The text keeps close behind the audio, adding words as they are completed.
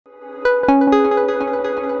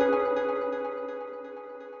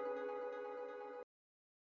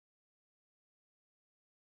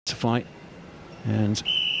butterfly. And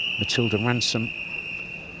Matilda Ransome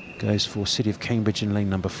goes for City of Cambridge in lane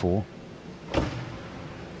number 4.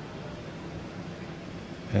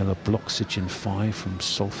 Ella Bloxage in 5 from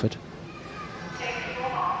Salford.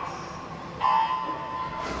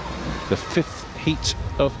 The 5th heat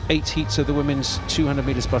of 8 heats of the women's 200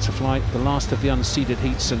 metres butterfly, the last of the unseeded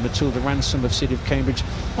heats, and Matilda Ransome of City of Cambridge.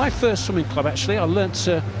 My first swimming club, actually. I learnt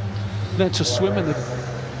to swim in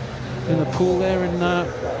the pool there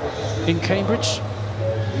in Cambridge,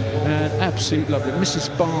 and absolutely lovely. Mrs.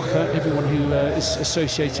 Barker, everyone who is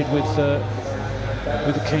associated with the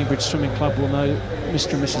Cambridge Swimming Club will know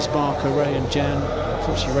Mr. and Mrs. Barker, Ray and Jan.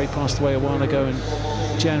 Unfortunately, Ray passed away a while ago, and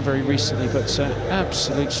Jan very recently, but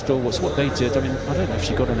absolute stalwarts. What they did, I mean, I don't know if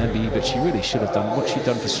she got an MBE, but she really should have done what she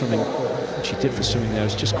done for swimming. What she did for swimming there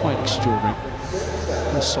was just quite extraordinary.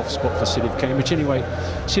 A soft spot for City of Cambridge. Anyway,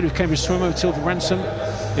 City of Cambridge swimmer Matilda Ransome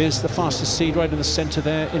is the fastest seed right in the centre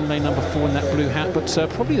there in lane number 4 in that blue hat, but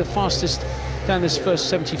probably the fastest down this first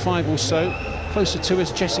 75 or so. Closer to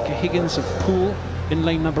us, Jessica Higgins of Poole in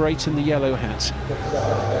lane number 8 in the yellow hat.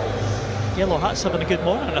 Yellow hat's having a good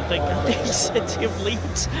morning, I think. City of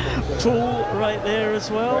Leeds, Poole right there as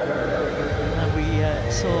well. And we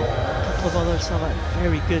saw a couple of others have a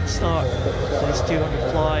very good start for this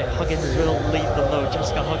 200 fly. Huggins will lead them though.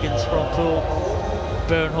 Jessica Huggins from Poole,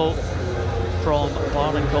 Bernholt from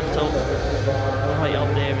Barnacoptal, right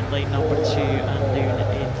up there in lane number 2, and Noon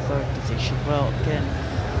in 3rd position. Well, again,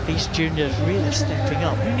 these juniors really stepping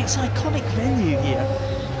up. I mean, it's an iconic venue here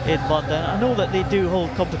in London. I know that they do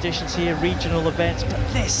hold competitions here, regional events, but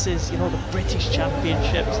this is, you know, the British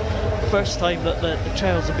Championships. First time that the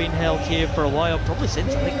trials have been held here for a while, probably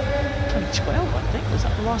since, I think, 2012, I think. Was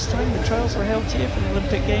that the last time the trials were held here for the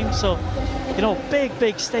Olympic Games? So, you know,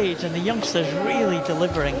 big stage, and the youngsters really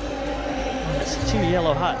delivering. And it's 2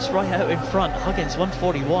 yellow hats right out in front. Huggins,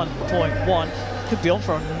 141.1. Could be on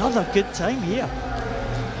for another good time here.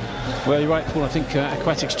 Well, you're right, Paul. I think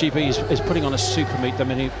Aquatics GB is putting on a super meet. I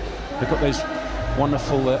mean, they've got those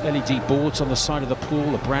wonderful LED boards on the side of the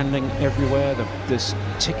pool, the branding everywhere. There's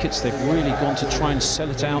tickets. They've really gone to try and sell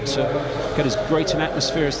it out to get as great an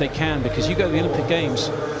atmosphere as they can, because you go to the Olympic Games,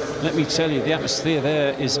 let me tell you, the atmosphere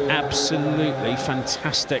there is absolutely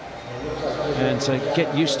fantastic. And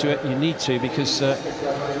get used to it, you need to, because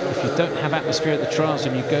if you don't have atmosphere at the trials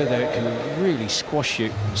and you go there, it can really squash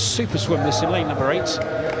you. Super swim this in lane number 8.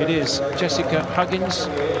 It is Jessica Huggins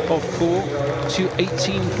of Poole,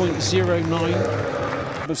 2:18.09.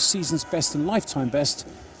 Of season's best and lifetime best,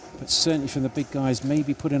 but certainly from the big guys,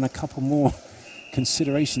 maybe put in a couple more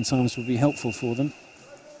consideration times would be helpful for them.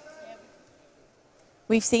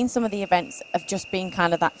 We've seen some of the events have just been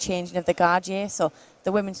kind of that changing of the guard year, so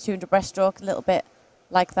the women's 200 breaststroke a little bit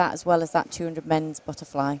like that, as well as that 200 men's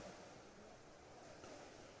butterfly.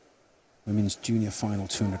 Women's junior final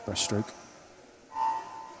 200 breaststroke.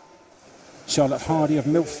 Charlotte Hardy of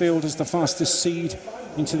Milkfield is the fastest seed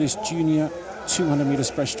into this junior 200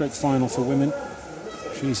 metres breaststroke final for women.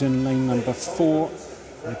 She's in lane number 4.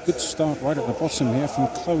 A good start right at the bottom here from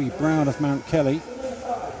Chloe Brown of Mount Kelly.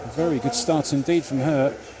 A very good start indeed from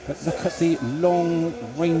her. But look at the long,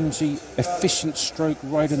 rangy, efficient stroke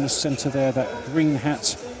right in the centre there, that green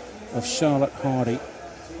hat of Charlotte Hardy.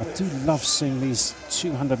 I do love seeing these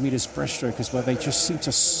 200 metres breaststrokers where they just seem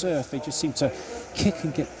to surf, they just seem to kick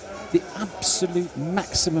and get the absolute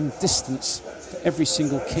maximum distance for every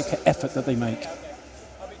single kick effort that they make.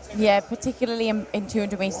 Yeah, particularly in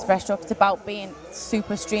 200 metres breaststroke, it's about being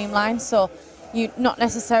super streamlined, so you're not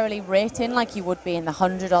necessarily rating like you would be in the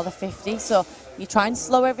 100 or the 50, so you try and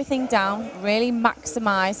slow everything down, really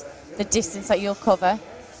maximise the distance that you'll cover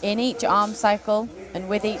in each arm cycle and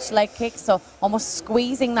with each leg kick, so almost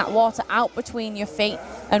squeezing that water out between your feet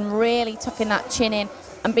and really tucking that chin in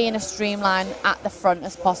and being as streamlined at the front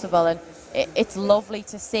as possible. And it's lovely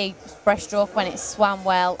to see breaststroke when it's swam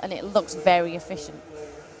well, and it looks very efficient.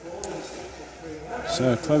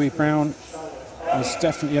 So Chloe Brown is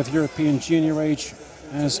definitely of European junior age,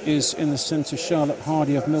 as is in the centre Charlotte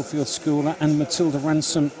Hardy of Millfield School and Matilda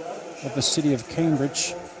Ransome of the City of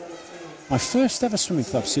Cambridge. My first ever swimming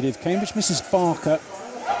club, City of Cambridge. Mrs. Barker,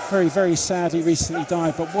 very sadly recently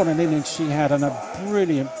died, but what an innings she had, and a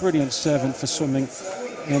brilliant servant for swimming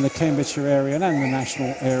in the Cambridgeshire area and the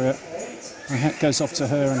national area. My hat goes off to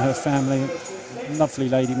her and her family. Lovely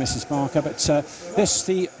lady, Mrs. Barker. But this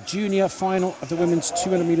the junior final of the women's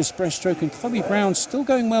 200 metres breaststroke, and Chloe Brown still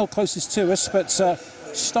going well closest to us, but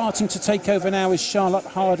starting to take over now is Charlotte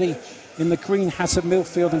Hardy in the green hat of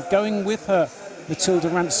Millfield, and going with her Matilda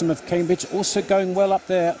Ransome of Cambridge, also going well up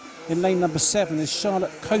there in lane number 7 is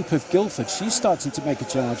Charlotte Cope of Guildford. She's starting to make a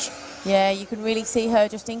charge. Yeah, you can really see her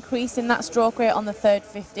just increasing that stroke rate on the third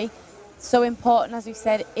 50. So important, as we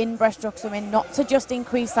said, in breaststroke swimming, not to just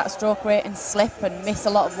increase that stroke rate and slip and miss a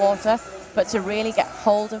lot of water, but to really get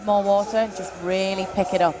hold of more water and just really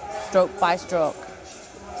pick it up stroke by stroke.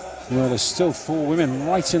 Well, there's still 4 women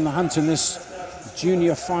right in the hunt in this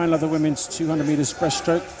junior final of the women's 200 metres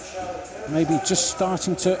breaststroke. Maybe just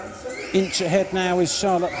starting to inch ahead now is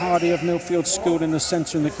Charlotte Hardy of Millfield School in the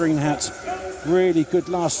centre in the green hat. Really good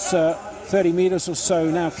last 30 metres or so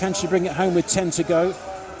now. Can she bring it home with 10 to go?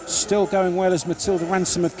 Still going well is Matilda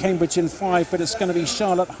Ransome of Cambridge in 5, but it's going to be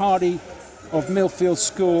Charlotte Hardy of Millfield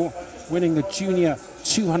School winning the junior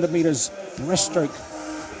 200 metres breaststroke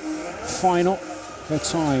final. Her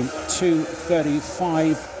time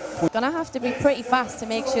 2:35. Going to have to be pretty fast to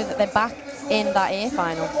make sure that they're back in that A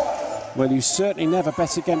final. Well, you certainly never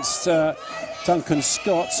bet against Duncan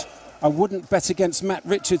Scott. I wouldn't bet against Matt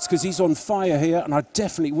Richards because he's on fire here, and I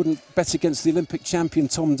definitely wouldn't bet against the Olympic champion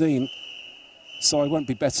Tom Dean. So I won't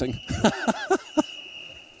be betting.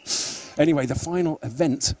 Anyway, the final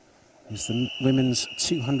event is the women's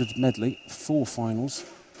 200 medley, 4 finals.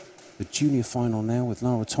 The junior final now with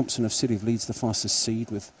Lara Thompson of City of Leeds, the fastest seed,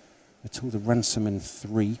 with Matilda Ransome in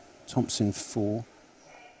 3, Thompson 4,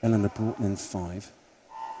 Eleanor Broughton in 5.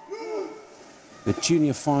 The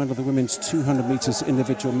junior final of the women's 200 metres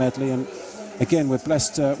individual medley, and again we're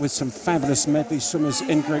blessed with some fabulous medley swimmers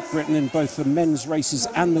in Great Britain in both the men's races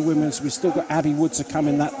and the women's. We've still got Abby Wood to come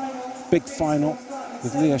in that big final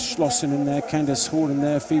with Leah Schlossen in there, Candice Hall in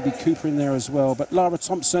there, Phoebe Cooper in there as well. But Lara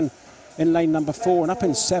Thompson in lane number 4, and up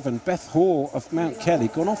in 7, Beth Hall of Mount Kelly,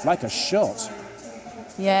 gone off like a shot.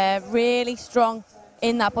 Yeah, really strong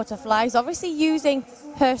in that butterflies, obviously using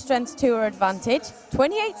her strengths to her advantage.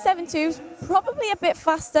 28.72, probably a bit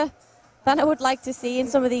faster than I would like to see in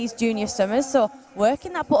some of these junior swimmers, so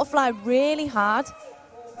working that butterfly really hard.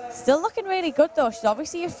 Still looking really good though. She's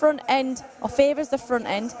obviously a front end, or favours the front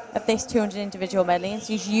end of this 200 individual medley, and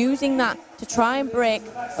she's using that to try and break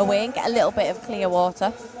away and get a little bit of clear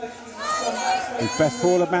water. With Beth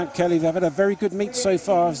Hall of Mount Kelly, they've had a very good meet so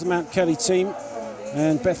far as the Mount Kelly team,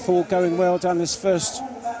 and Beth Hall going well down this first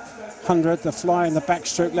 100, the fly and the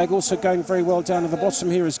backstroke leg. Also going very well down at the bottom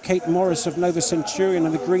here is Kate Morris of Nova Centurion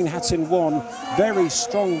and the green hat in 1. Very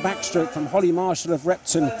strong backstroke from Holly Marshall of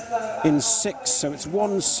Repton in 6. So it's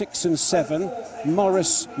 1, 6 and 7.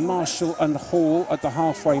 Morris, Marshall and Hall at the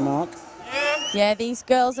halfway mark. Yeah, these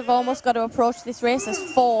girls have almost got to approach this race as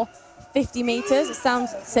 4 50 metres. It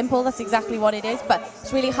sounds simple, that's exactly what it is, but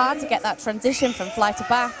it's really hard to get that transition from fly to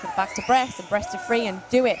back and back to breast and breast to free and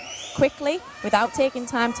do it quickly without taking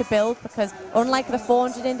time to build, because unlike the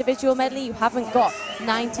 400 individual medley, you haven't got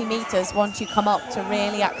 90 metres once you come up to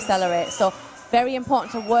really accelerate. So very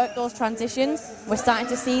important to work those transitions. We're starting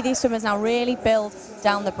to see these swimmers now really build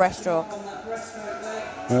down the breaststroke.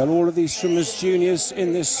 Well, all of these swimmers juniors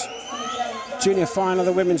in this junior final of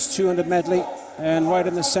the women's 200 medley. And right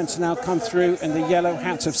in the centre now come through in the yellow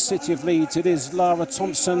hat of City of Leeds. It is Lara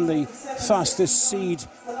Thompson, the fastest seed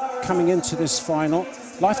coming into this final.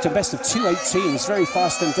 Lifetime best of 2:18 is very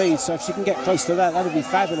fast indeed. So if she can get close to that, that would be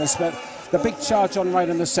fabulous. But the big charge on right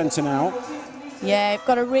in the centre now. Yeah, you've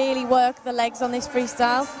got to really work the legs on this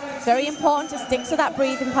freestyle. Very important to stick to that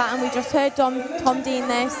breathing pattern. We just heard Tom Dean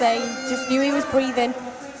there saying, just knew he was breathing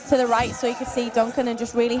to the right so he could see Duncan, and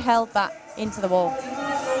just really held that into the wall.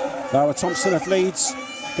 Lara Thompson of Leeds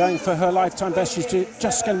going for her lifetime best. She's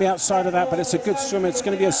just going to be outside of that, but it's a good swim. It's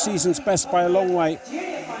going to be a season's best by a long way.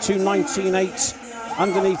 2:19.8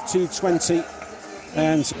 underneath 2:20.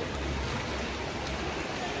 And